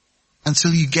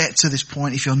until you get to this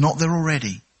point, if you're not there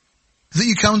already. That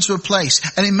you come to a place,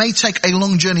 and it may take a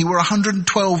long journey. We're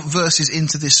 112 verses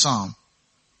into this psalm.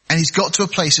 And he's got to a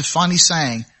place of finally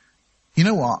saying, you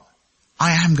know what?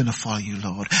 I am going to follow you,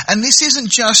 Lord. And this isn't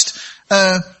just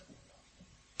an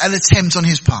attempt on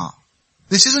his part.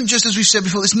 This isn't just, as we've said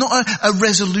before, it's not a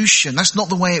resolution. That's not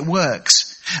the way it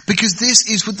works. Because this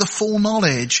is with the full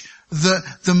knowledge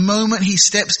that the moment he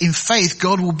steps in faith,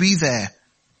 God will be there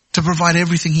to provide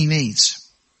everything he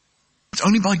needs. It's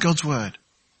only by God's word.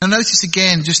 Now notice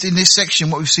again, just in this section,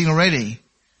 what we've seen already.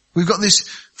 We've got this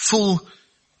full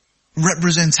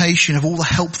representation of all the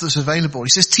help that's available. He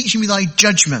says, teach me thy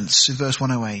judgments, in verse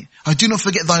 108. I do not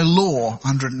forget thy law,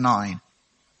 109.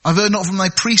 I've erred not from thy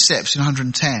precepts, in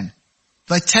 110.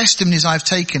 Thy testimonies I have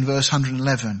taken, verse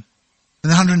 111. And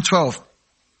then 112.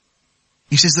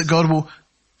 He says that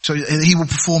he will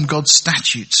perform God's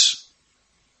statutes.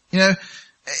 You know,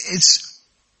 it's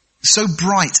so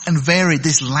bright and varied,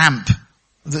 this lamp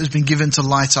that has been given to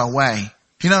light our way.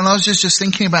 You know, and I was just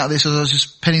thinking about this as I was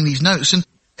just penning these notes, and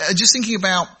just thinking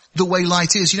about the way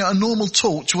light is. You know, a normal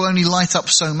torch will only light up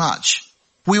so much.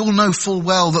 We all know full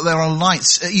well that there are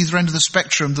lights at either end of the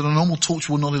spectrum that a normal torch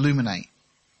will not illuminate.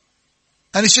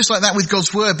 And it's just like that with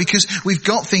God's word, because we've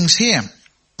got things here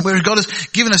where God has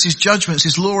given us his judgments,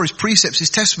 his law, his precepts,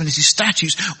 his testimonies, his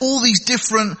statutes, all these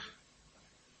different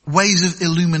ways of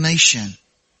illumination.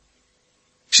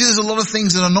 See, there's a lot of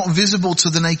things that are not visible to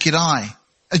the naked eye.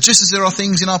 Just as there are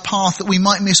things in our path that we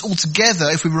might miss altogether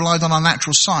if we relied on our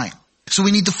natural sight. So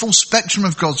we need the full spectrum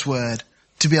of God's word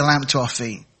to be a lamp to our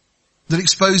feet, that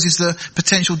exposes the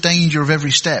potential danger of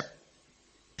every step.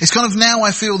 It's kind of now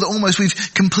I feel that almost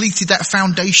we've completed that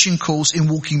foundation course in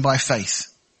walking by faith.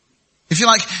 If you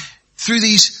like, through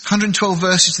these 112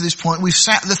 verses to this point, we've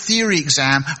sat the theory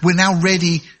exam. We're now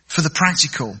ready for the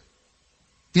practical.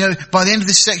 You know, by the end of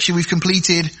this section, we've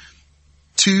completed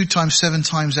 2 times 7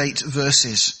 times 8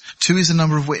 verses. 2 is the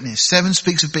number of witness. 7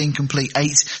 speaks of being complete.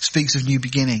 8 speaks of new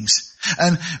beginnings.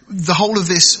 And the whole of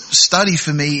this study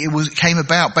for me, it came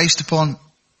about based upon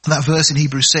that verse in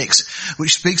Hebrews 6,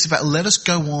 which speaks about let us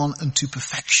go on unto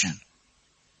perfection.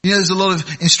 You know, there's a lot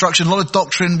of instruction, a lot of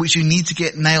doctrine which you need to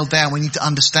get nailed down. We need to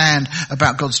understand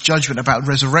about God's judgment, about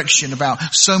resurrection, about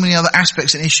so many other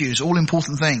aspects and issues, all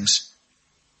important things.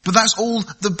 But that's all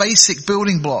the basic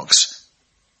building blocks.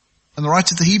 And the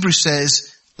writer to Hebrews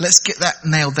says, let's get that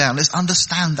nailed down. Let's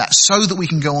understand that so that we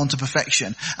can go on to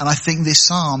perfection. And I think this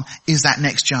psalm is that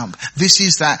next jump. This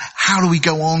is that, how do we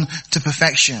go on to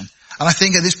perfection? And I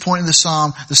think at this point in the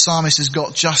psalm, the psalmist has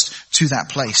got just to that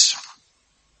place.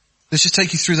 Let's just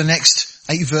take you through the next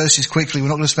 8 verses quickly. We're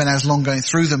not going to spend as long going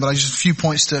through them, but I just a few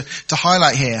points to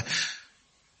highlight here.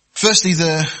 Firstly,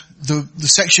 the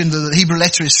section, the Hebrew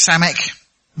letter is samek.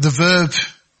 The verb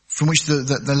from which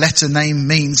the letter name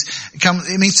means,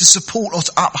 it means to support or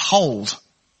to uphold.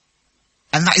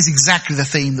 And that is exactly the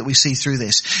theme that we see through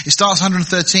this. It starts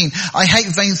 113. I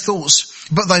hate vain thoughts,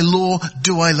 but thy law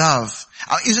do I love.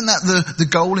 Isn't that the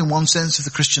goal in one sense of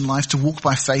the Christian life? To walk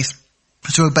by faith,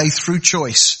 to obey through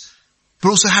choice, but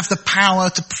also have the power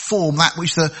to perform that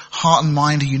which the heart and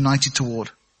mind are united toward.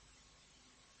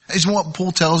 Isn't what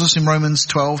Paul tells us in Romans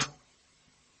 12,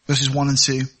 verses 1 and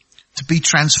 2? To be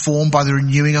transformed by the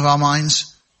renewing of our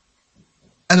minds.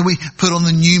 And then we put on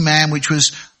the new man, which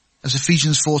was, as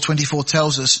Ephesians 4:24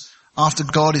 tells us, after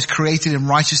God is created in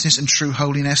righteousness and true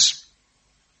holiness.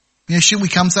 You know, shouldn't we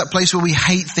come to that place where we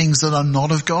hate things that are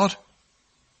not of God?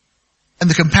 And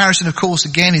the comparison, of course,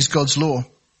 again is God's law.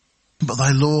 But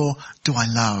thy law do I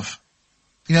love.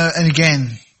 And again,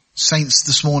 saints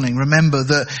this morning, remember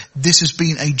that this has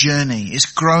been a journey.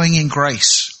 It's growing in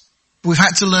grace. We've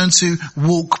had to learn to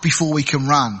walk before we can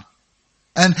run.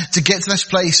 And to get to this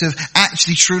place of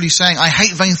actually truly saying, I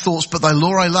hate vain thoughts, but thy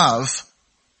law I love.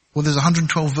 Well, there's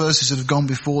 112 verses that have gone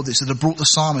before this that have brought the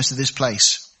psalmist to this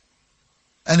place.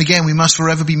 And again, we must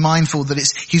forever be mindful that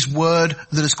it's his word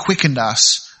that has quickened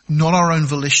us, not our own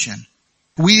volition.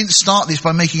 We didn't start this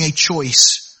by making a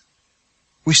choice.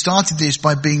 We started this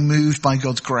by being moved by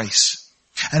God's grace.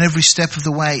 And every step of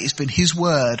the way, it's been his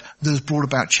word that has brought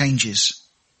about changes.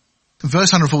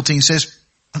 Verse 114 says,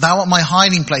 thou art my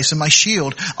hiding place and my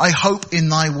shield. I hope in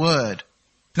thy word.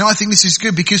 I think this is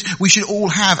good because we should all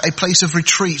have a place of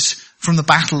retreat from the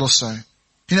battle or so.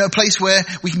 A place where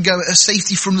we can go a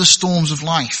safety from the storms of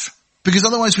life. Because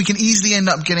otherwise we can easily end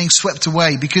up getting swept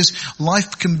away because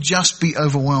life can just be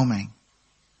overwhelming.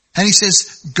 And he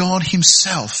says, God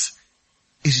himself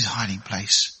is his hiding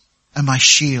place and my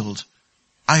shield.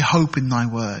 I hope in thy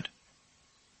word.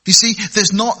 You see,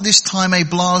 there's not this time a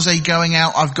blasé going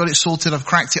out, I've got it sorted, I've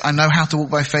cracked it, I know how to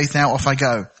walk by faith now, off I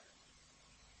go.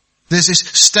 There's this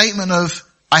statement of,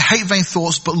 I hate vain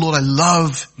thoughts, but Lord, I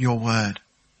love your word.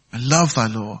 I love thy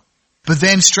law. But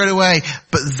then straight away,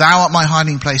 but thou art my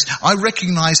hiding place. I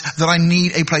recognize that I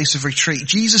need a place of retreat.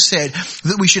 Jesus said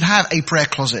that we should have a prayer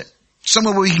closet.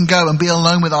 Somewhere where we can go and be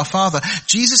alone with our Father.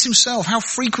 Jesus himself, how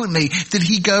frequently did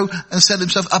he go and set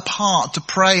himself apart to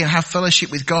pray and have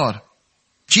fellowship with God?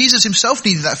 Jesus himself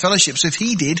needed that fellowship, so if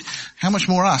he did, how much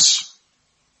more us?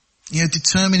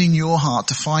 Determine in your heart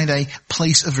to find a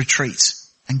place of retreat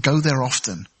and go there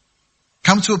often.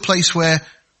 Come to a place where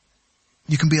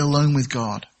you can be alone with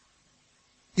God.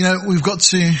 We've got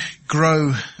to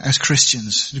grow as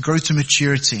Christians, to grow to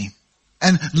maturity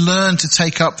and learn to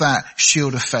take up that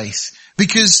shield of faith.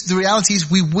 Because the reality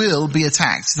is we will be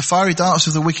attacked. The fiery darts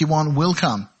of the wicked one will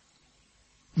come.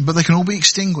 But they can all be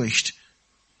extinguished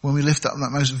when we lift up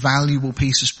that most valuable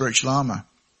piece of spiritual armor.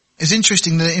 It's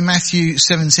interesting that in Matthew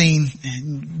 17,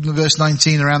 verse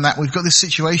 19, around that, we've got this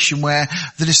situation where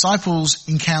the disciples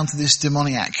encounter this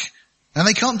demoniac and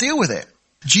they can't deal with it.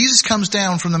 Jesus comes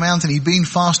down from the mountain. He'd been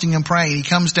fasting and praying. He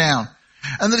comes down.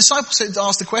 And the disciples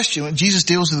asked the question when Jesus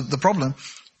deals with the problem.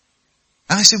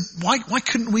 And they said, why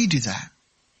couldn't we do that?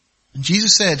 And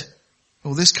Jesus said,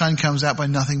 well, this kind comes out by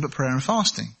nothing but prayer and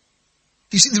fasting.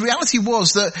 You see, the reality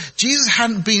was that Jesus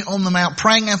hadn't been on the mount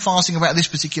praying and fasting about this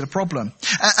particular problem.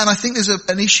 And I think there's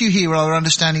an issue here with our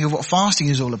understanding of what fasting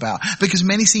is all about. Because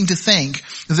many seem to think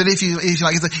that if you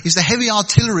like, it's the heavy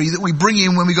artillery that we bring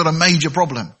in when we've got a major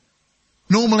problem.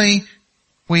 Normally,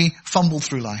 we fumble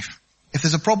through life. If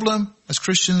there's a problem, as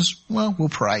Christians, well, we'll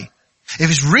pray. If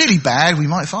it's really bad, we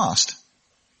might fast.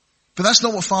 But that's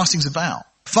not what fasting's about.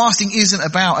 Fasting isn't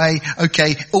about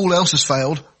okay, all else has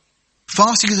failed.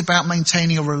 Fasting is about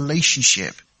maintaining a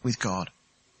relationship with God.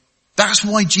 That's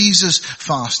why Jesus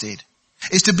fasted.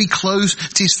 It's to be close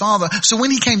to his Father. So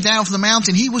when he came down from the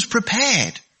mountain, he was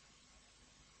prepared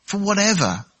for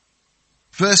whatever.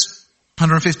 Verse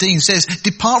 115 says,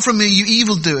 depart from me, you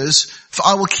evildoers, for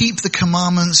I will keep the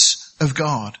commandments of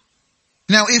God.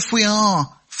 Now, if we are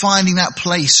finding that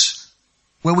place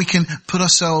where we can put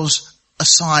ourselves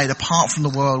aside, apart from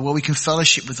the world, where we can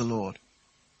fellowship with the Lord,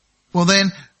 well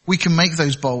then, we can make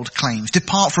those bold claims.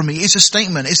 Depart from me. It's a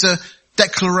statement. It's a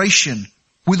declaration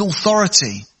with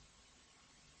authority.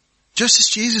 Just as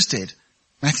Jesus did.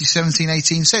 Matthew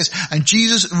 17:18 says, and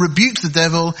Jesus rebuked the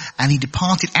devil and he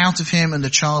departed out of him and the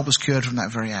child was cured from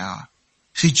that very hour.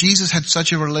 See, Jesus had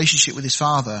such a relationship with his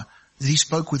Father that he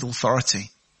spoke with authority.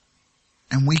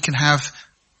 And we can have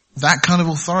that kind of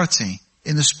authority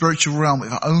in the spiritual realm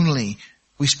if only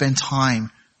we spend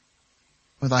time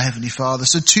with our Heavenly Father.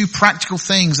 So two practical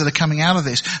things that are coming out of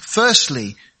this.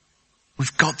 Firstly,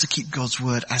 we've got to keep God's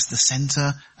word as the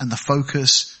center and the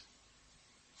focus.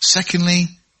 Secondly,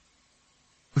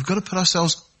 we've got to put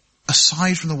ourselves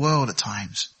aside from the world at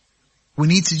times. We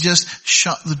need to just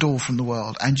shut the door from the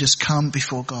world and just come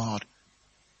before God.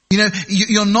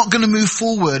 You're not going to move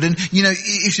forward. And,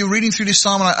 if you're reading through this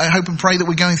psalm, and I hope and pray that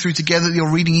we're going through together, that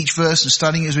you're reading each verse and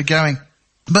studying it as we're going.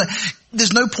 But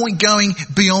there's no point going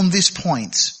beyond this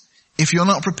point if you're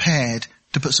not prepared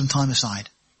to put some time aside.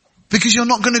 Because you're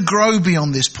not going to grow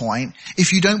beyond this point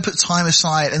if you don't put time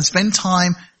aside and spend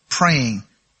time praying.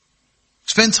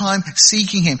 Spend time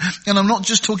seeking him. And I'm not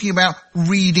just talking about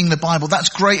reading the Bible. That's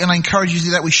great and I encourage you to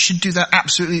do that. We should do that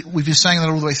absolutely. We've been saying that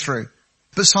all the way through.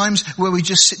 But times where we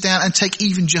just sit down and take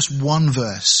even just one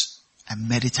verse and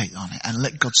meditate on it and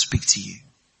let God speak to you.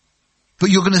 But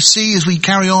you're going to see as we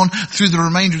carry on through the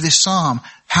remainder of this psalm,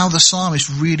 how the psalmist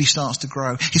really starts to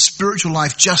grow. His spiritual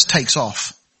life just takes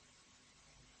off.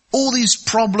 All these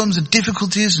problems and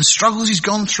difficulties and struggles he's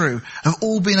gone through have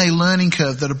all been a learning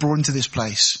curve that are brought into this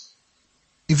place.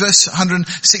 In verse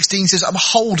 116 says,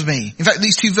 uphold me. In fact,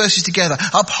 these two verses together,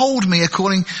 uphold me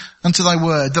according unto thy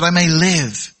word, that I may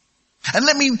live. And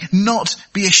let me not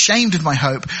be ashamed of my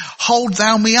hope. Hold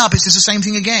thou me up. It says the same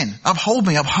thing again. Uphold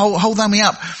me, hold thou me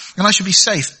up, and I shall be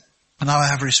safe. And I will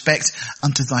have respect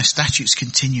unto thy statutes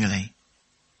continually.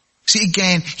 See,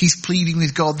 again, he's pleading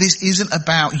with God. This isn't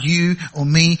about you or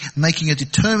me making a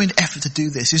determined effort to do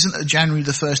this. This isn't January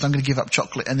the 1st, I'm going to give up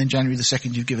chocolate, and then January the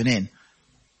 2nd, you've given in.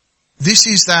 This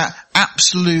is that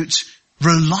absolute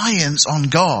reliance on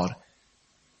God.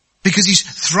 Because he's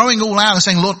throwing all out and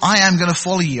saying, Lord, I am going to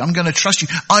follow you. I'm going to trust you.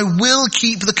 I will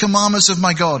keep the commandments of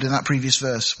my God, in that previous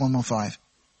verse, 115.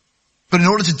 But in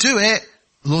order to do it,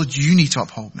 Lord, you need to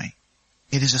uphold me.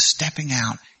 It is a stepping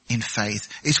out in faith.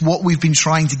 It's what we've been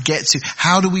trying to get to.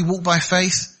 How do we walk by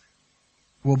faith?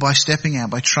 Well, by stepping out,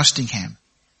 by trusting him,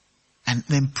 and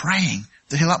then praying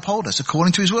that he'll uphold us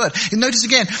according to his word. And notice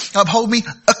again, uphold me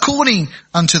according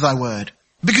unto thy word.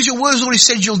 Because your word has already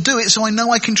said you'll do it, so I know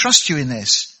I can trust you in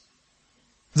this.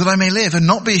 That I may live and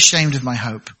not be ashamed of my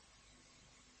hope.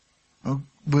 Well,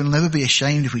 we'll never be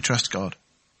ashamed if we trust God.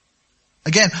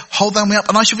 Again, hold thou me up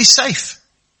and I shall be safe.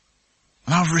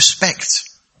 And I'll have respect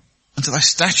unto thy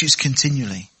statutes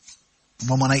continually.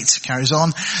 118 carries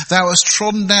on. Thou hast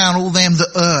trodden down all them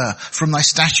that err from thy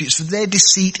statutes, for their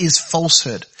deceit is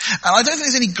falsehood. And I don't think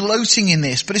there's any gloating in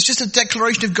this, but it's just a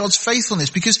declaration of God's faithfulness,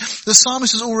 because the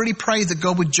psalmist has already prayed that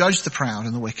God would judge the proud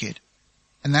and the wicked.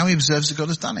 And now he observes that God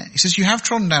has done it. He says, you have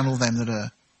trodden down all them that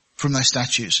err from thy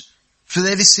statutes, for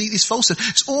their deceit is falsehood.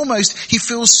 It's almost, he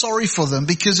feels sorry for them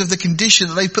because of the condition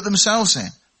that they've put themselves in.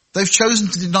 They've chosen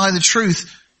to deny the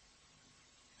truth.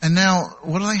 And now,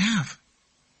 what do they have?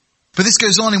 But this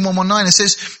goes on in 119. It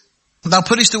says, thou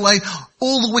puttest away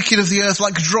all the wicked of the earth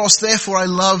like dross, therefore I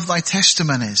love thy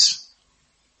testimonies.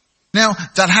 Now,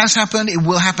 that has happened, it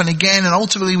will happen again, and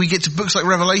ultimately we get to books like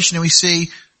Revelation and we see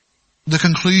the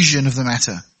conclusion of the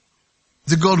matter.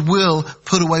 That God will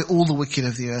put away all the wicked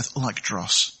of the earth like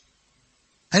dross.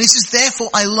 And he says, therefore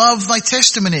I love thy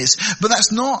testimonies. But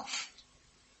that's not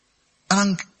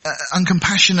an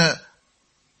uncompassionate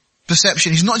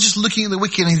perception. He's not just looking at the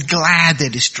wicked and he's glad they're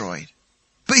destroyed.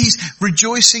 But he's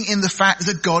rejoicing in the fact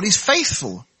that God is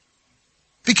faithful.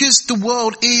 Because the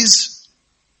world is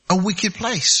a wicked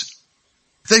place.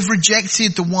 They've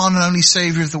rejected the one and only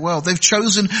Savior of the world. They've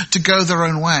chosen to go their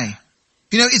own way.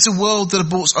 You know, it's a world that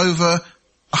aborts over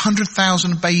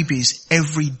 100,000 babies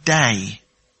every day.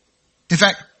 In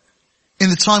fact, in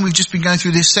the time we've just been going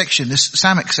through this section, this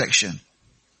Samek section,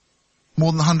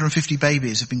 more than 150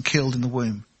 babies have been killed in the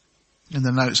womb. In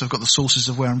the notes, I've got the sources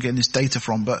of where I'm getting this data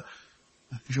from, but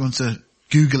if you want to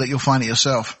Google it, you'll find it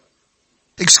yourself.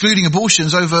 Excluding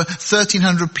abortions, over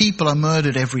 1,300 people are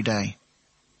murdered every day.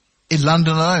 In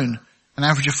London alone, an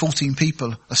average of 14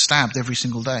 people are stabbed every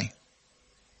single day.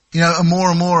 You know, and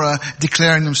more are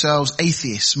declaring themselves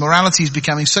atheists. Morality is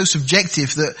becoming so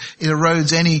subjective that it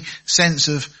erodes any sense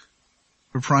of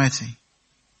propriety.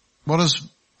 What does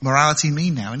morality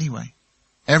mean now anyway?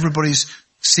 Everybody's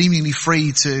seemingly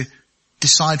free to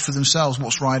decide for themselves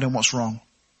what's right and what's wrong.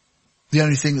 The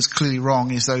only thing that's clearly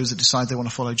wrong is those that decide they want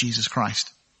to follow Jesus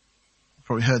Christ. You've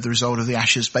probably heard the result of the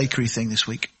Asher's Bakery thing this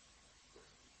week.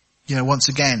 You know, once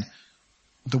again,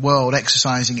 the world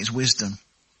exercising its wisdom.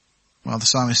 Well, the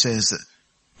psalmist says that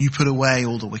you put away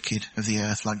all the wicked of the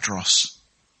earth like dross.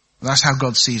 That's how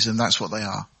God sees them. That's what they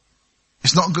are.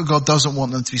 It's not that God doesn't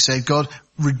want them to be saved. God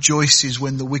rejoices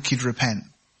when the wicked repent.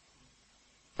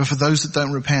 But for those that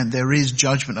don't repent, there is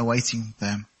judgment awaiting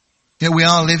them. You know, we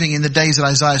are living in the days that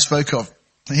Isaiah spoke of.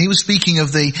 And he was speaking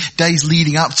of the days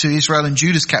leading up to Israel and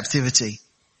Judah's captivity.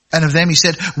 And of them he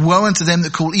said, woe unto them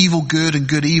that call evil good and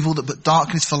good evil, that put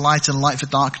darkness for light and light for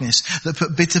darkness, that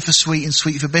put bitter for sweet and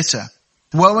sweet for bitter.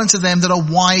 Woe unto them that are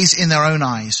wise in their own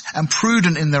eyes and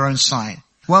prudent in their own sight.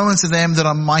 Woe unto them that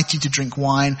are mighty to drink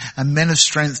wine and men of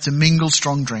strength to mingle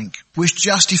strong drink, which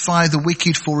justify the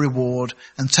wicked for reward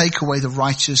and take away the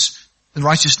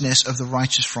righteousness of the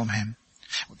righteous from him.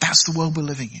 That's the world we're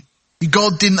living in.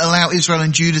 God didn't allow Israel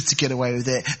and Judah to get away with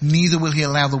it. Neither will he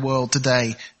allow the world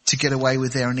today to get away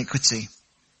with their iniquity.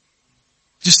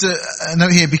 Just a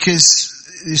note here, because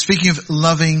speaking of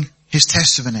loving his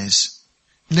testimonies,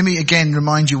 let me again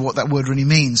remind you what that word really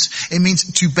means. It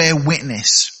means to bear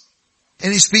witness.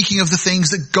 And it's speaking of the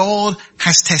things that God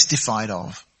has testified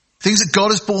of. Things that God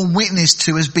has borne witness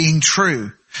to as being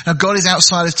true. Now God is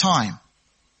outside of time.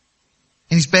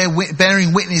 And he's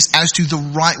bearing witness as to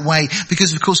the right way,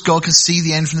 because of course God can see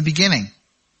the end from the beginning.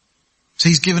 So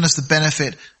he's given us the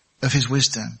benefit of his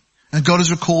wisdom. And God has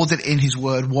recorded in his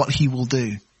word what he will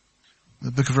do.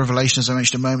 The book of Revelation, as I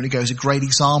mentioned a moment ago, is a great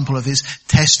example of his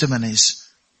testimonies,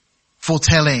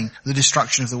 foretelling the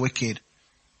destruction of the wicked.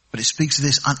 But it speaks of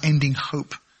this unending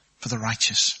hope for the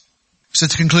righteous. So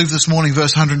to conclude this morning,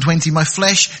 verse 120, my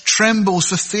flesh trembles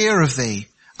for fear of thee,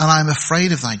 and I am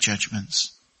afraid of thy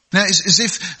judgments. Now it's as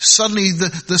if suddenly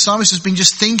the psalmist has been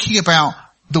just thinking about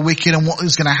the wicked and what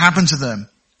is going to happen to them.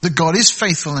 That God is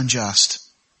faithful and just.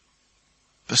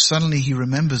 But suddenly he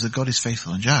remembers that God is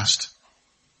faithful and just.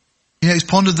 He's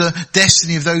pondered the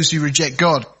destiny of those who reject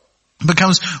God.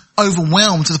 Becomes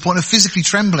overwhelmed to the point of physically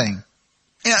trembling.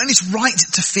 And it's right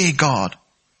to fear God.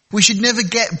 We should never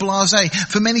get blasé.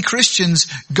 For many Christians,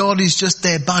 God is just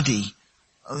their buddy.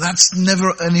 That's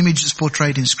never an image that's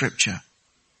portrayed in Scripture.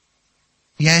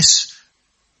 Yes,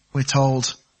 we're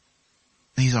told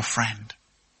he's our friend.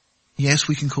 Yes,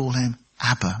 we can call him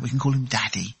Abba. We can call him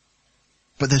Daddy.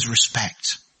 But there's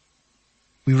respect.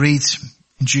 We read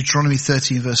in Deuteronomy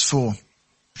 30 verse 4,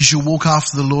 you shall walk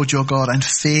after the Lord your God and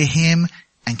fear him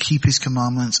and keep his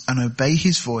commandments and obey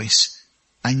his voice,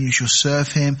 and you shall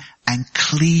serve him and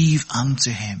cleave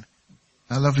unto him.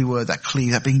 A lovely word, that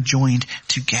cleave, that being joined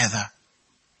together.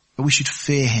 But we should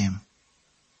fear him.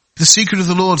 The secret of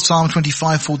the Lord, Psalm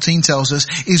 25:14 tells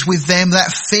us, is with them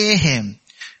that fear him,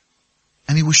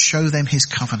 and he will show them his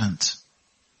covenant.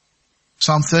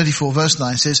 Psalm 34 verse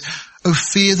 9 says, O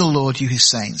fear the Lord, you his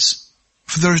saints,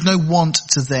 for there is no want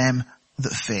to them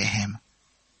that fear him.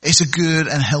 It's a good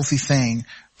and healthy thing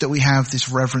that we have this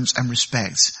reverence and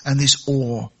respect and this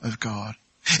awe of God.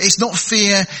 It's not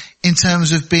fear in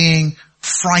terms of being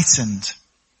frightened.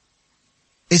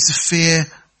 It's a fear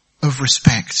of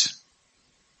respect.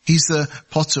 He's the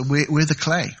potter, we're the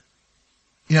clay.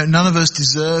 None of us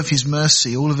deserve his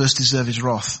mercy. All of us deserve his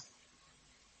wrath.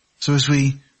 So as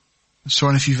we saw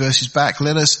in a few verses back,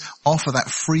 let us offer that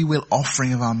free will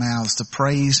offering of our mouths to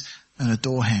praise and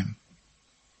adore him.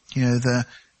 The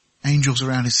angels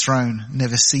around his throne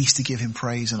never cease to give him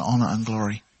praise and honor and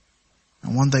glory.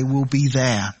 And one day we'll be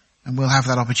there and we'll have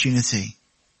that opportunity.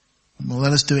 Well,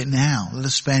 let us do it now. Let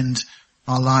us spend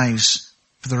our lives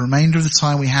for the remainder of the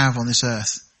time we have on this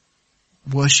earth,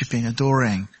 worshipping,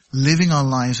 adoring, living our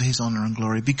lives for his honor and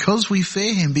glory, because we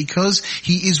fear him, because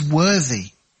he is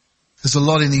worthy. There's a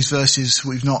lot in these verses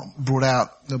we've not brought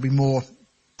out. There'll be more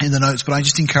in the notes, but I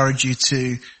just encourage you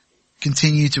to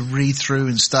continue to read through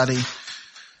and study.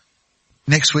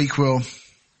 Next week we'll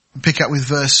pick up with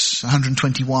verse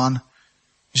 121.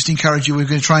 Just encourage you, we're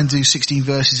going to try and do 16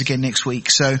 verses again next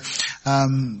week. So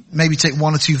maybe take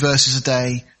 1 or 2 verses a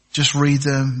day, just read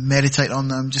them, meditate on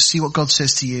them, just see what God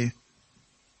says to you,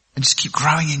 and just keep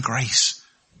growing in grace.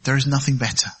 There is nothing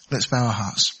better. Let's bow our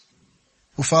hearts.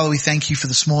 Well, Father, we thank you for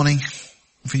this morning,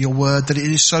 for your word, that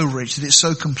it is so rich, that it's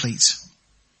so complete.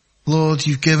 Lord,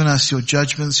 you've given us your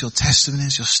judgments, your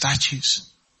testimonies, your statutes.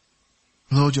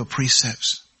 Lord, your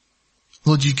precepts.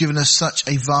 Lord, you've given us such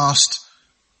a vast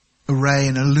array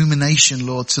and illumination,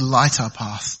 Lord, to light our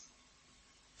path.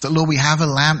 That, Lord, we have a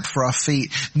lamp for our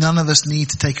feet. None of us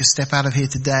need to take a step out of here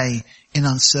today in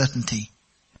uncertainty.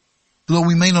 Lord,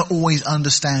 we may not always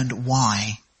understand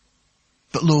why,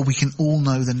 but Lord, we can all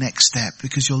know the next step,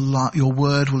 because your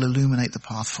word will illuminate the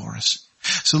path for us.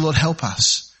 So Lord, help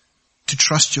us to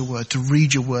trust your word, to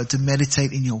read your word, to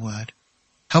meditate in your word.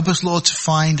 Help us, Lord, to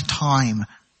find time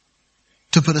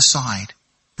to put aside,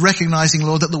 recognizing,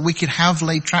 Lord, that the wicked have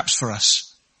laid traps for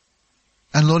us.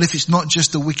 And Lord, if it's not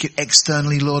just the wicked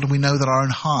externally, Lord, and we know that our own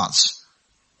hearts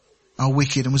are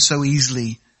wicked and would so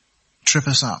easily trip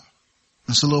us up.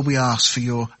 And so, Lord, we ask for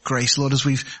your grace. Lord, as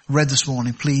we've read this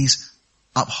morning, please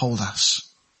uphold us.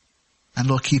 And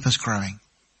Lord, keep us growing.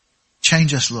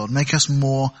 Change us, Lord. Make us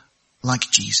more like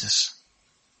Jesus.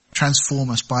 Transform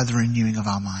us by the renewing of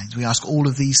our minds. We ask all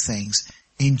of these things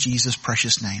in Jesus'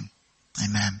 precious name.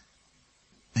 Amen.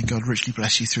 May God richly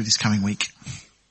bless you through this coming week.